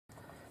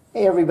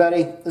Hey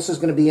everybody, this is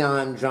going to be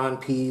on John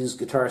P's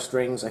guitar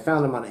strings. I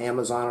found them on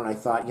Amazon and I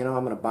thought, I'm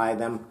going to buy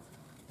them.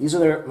 These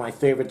are my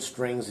favorite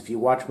strings. If you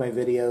watch my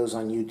videos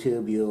on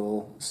YouTube,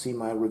 you'll see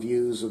my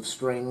reviews of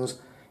strings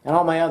and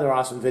all my other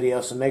awesome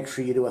videos, so make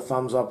sure you do a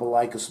thumbs up, a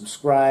like, a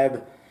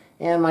subscribe,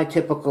 and my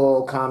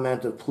typical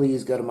comment of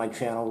please go to my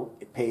channel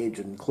page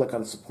and click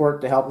on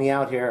support to help me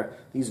out here.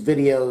 These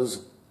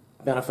videos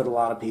benefit a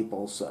lot of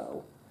people,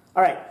 so.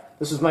 Alright,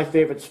 this is my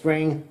favorite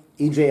string,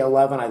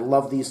 EJ11. I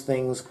love these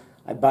things.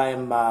 I buy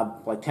them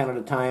like 10 at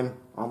a time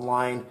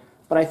online,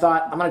 but I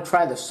thought I'm going to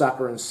try this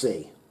sucker and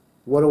see.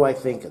 What do I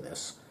think of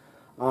this?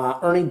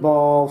 Ernie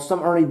Ball,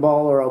 some Ernie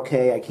Ball are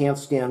okay. I can't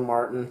stand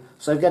Martin.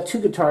 So I've got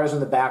two guitars in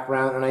the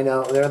background, and I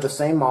know they're the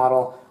same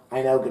model.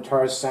 I know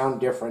guitars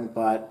sound different,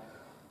 but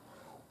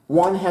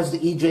one has the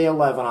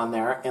EJ11 on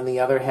there, and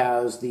the other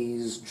has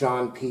these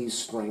John P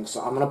strings.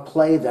 So I'm going to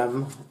play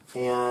them,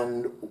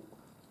 and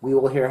we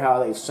will hear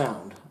how they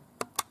sound.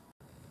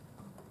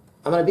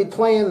 I'm going to be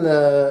playing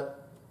the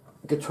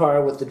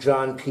guitar with the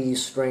John P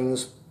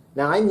strings.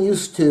 Now I'm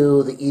used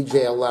to the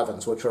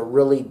EJ11s, which are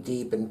really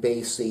deep and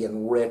bassy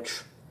and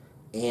rich,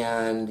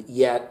 and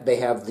yet they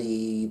have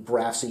the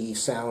brassy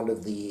sound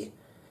of the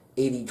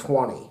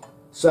 8020.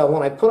 So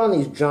when I put on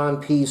these John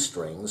P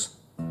strings,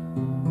 it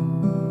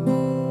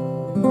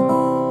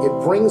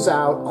brings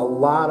out a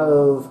lot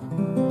of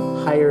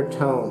higher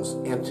tones,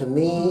 and to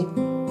me,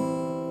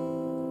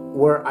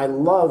 where I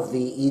love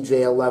the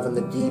EJ11,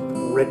 the deep,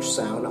 rich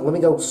sound. Now, let me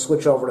go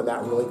switch over to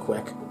that really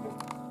quick.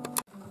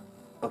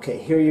 Okay,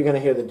 here you're going to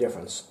hear the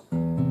difference. You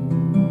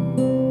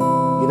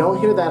don't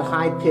hear that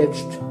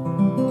high-pitched,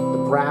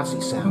 the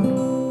brassy sound.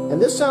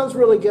 And this sounds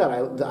really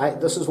good.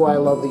 This is why I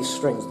love these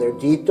strings. They're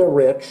deep, they're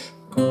rich.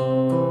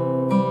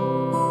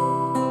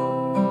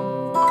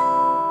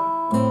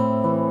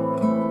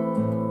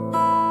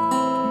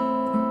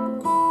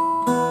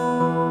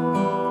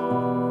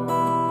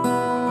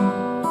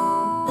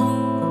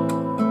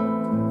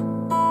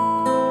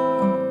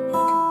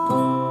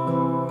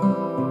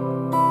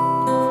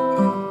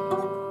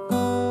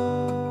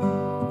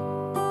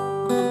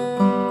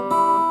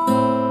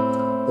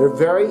 They're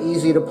very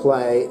easy to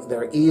play.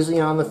 They're easy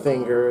on the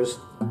fingers.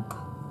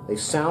 They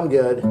sound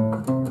good.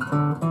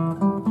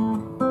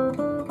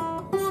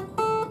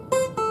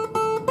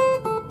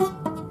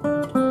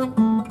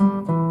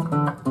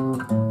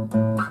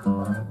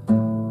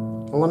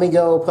 Let me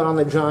go put on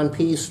the John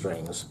P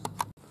strings.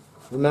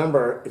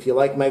 Remember, if you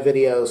like my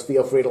videos,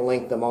 feel free to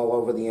link them all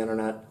over the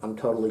internet. I'm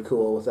totally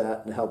cool with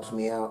that. It helps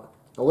me out.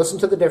 Now listen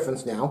to the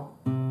difference now.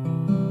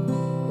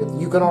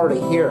 You can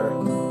already hear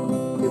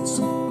it's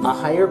a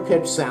higher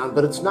pitched sound,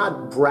 but it's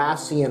not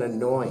brassy and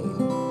annoying.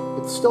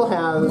 It still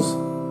has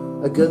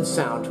a good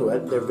sound to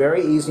it. They're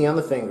very easy on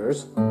the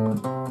fingers.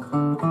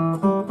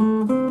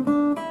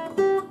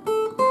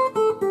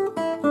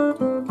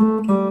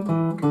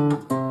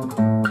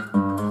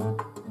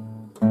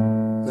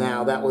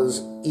 Now that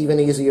was even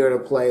easier to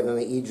play than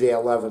the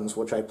EJ11s,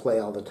 which I play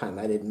all the time.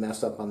 I didn't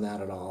mess up on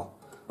that at all.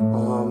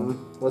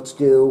 Let's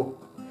do...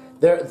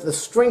 The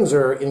strings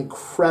are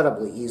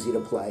incredibly easy to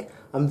play.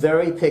 I'm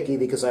very picky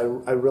because I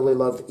really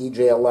love the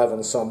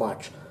EJ11 so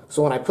much.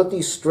 So when I put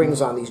these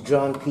strings on, these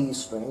John P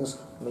strings,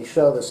 let me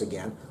show this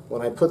again.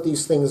 When I put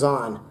these things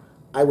on,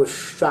 I was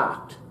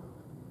shocked.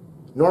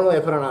 Normally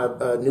I put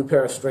on a new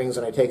pair of strings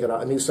and I take it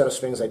off, a new set of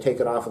strings, I take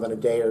it off within a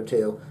day or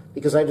two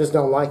because I just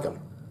don't like them.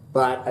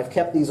 But I've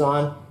kept these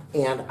on,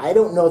 and I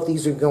don't know if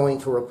these are going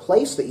to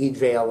replace the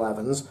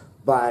EJ11s,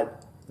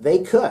 but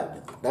they could.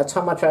 That's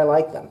how much I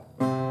like them.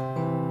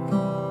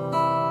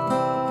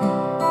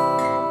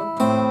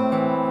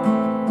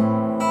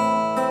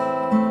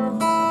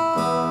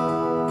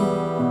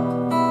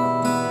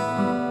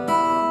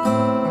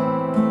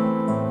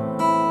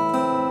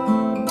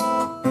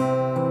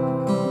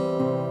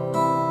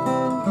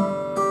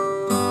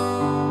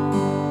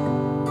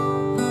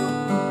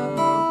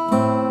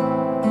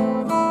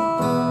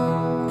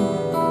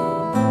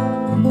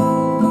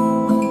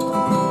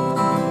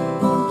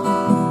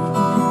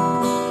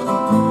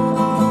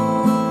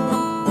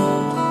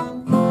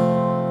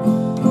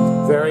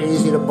 Very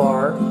easy to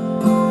bar.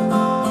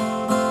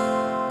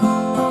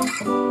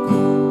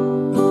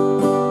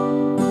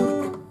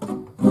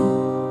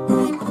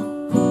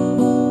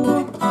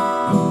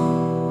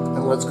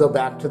 And let's go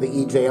back to the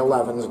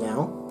EJ11s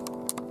now,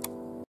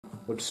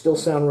 which still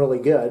sound really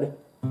good.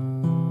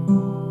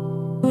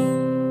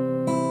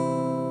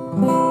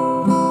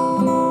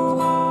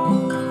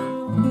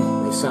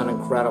 They sound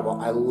incredible.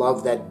 I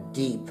love that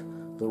deep,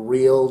 the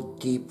real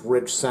deep,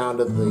 rich sound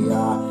of the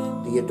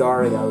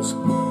Adarios.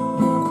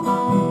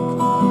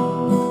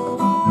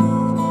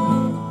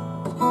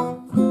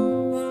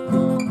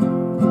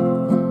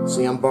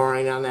 See, I'm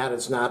borrowing on that.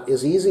 It's not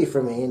as easy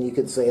for me, and you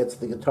could say it's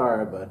the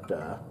guitar, but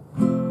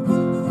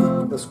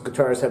this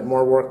guitar's had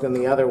more work than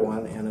the other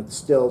one, and it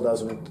still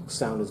doesn't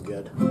sound as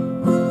good.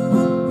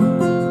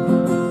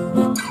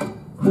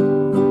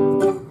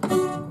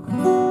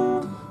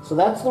 So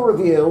that's the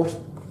review.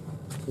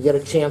 You get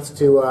a chance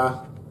to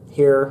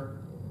hear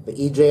the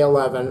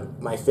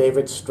EJ11, my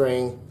favorite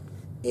string,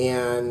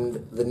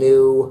 and the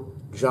new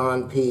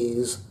John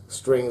Pease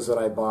strings that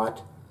I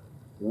bought,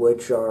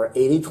 which are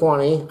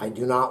 80/20. I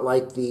do not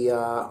like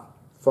the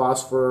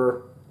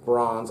phosphor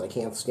bronze. I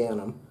can't stand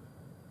them.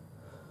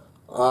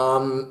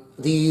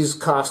 These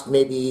cost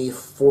maybe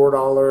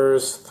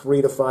 $4,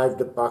 $3 to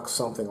 $5,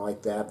 something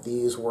like that.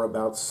 These were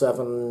about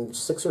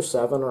 $6 or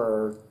 $7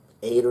 or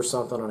 $8 or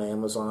something on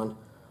Amazon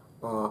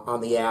on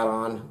the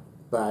add-on,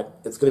 but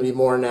it's going to be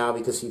more now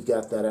because you've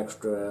got that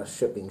extra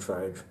shipping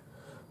charge.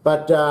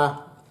 But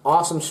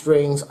awesome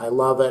strings. I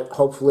love it.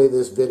 Hopefully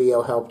this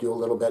video helped you a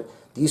little bit.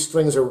 These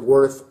strings are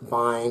worth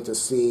buying to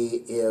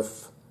see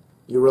if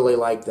you really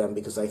like them,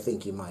 because I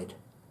think you might.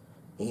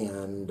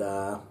 And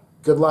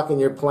good luck in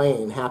your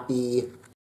playing. Happy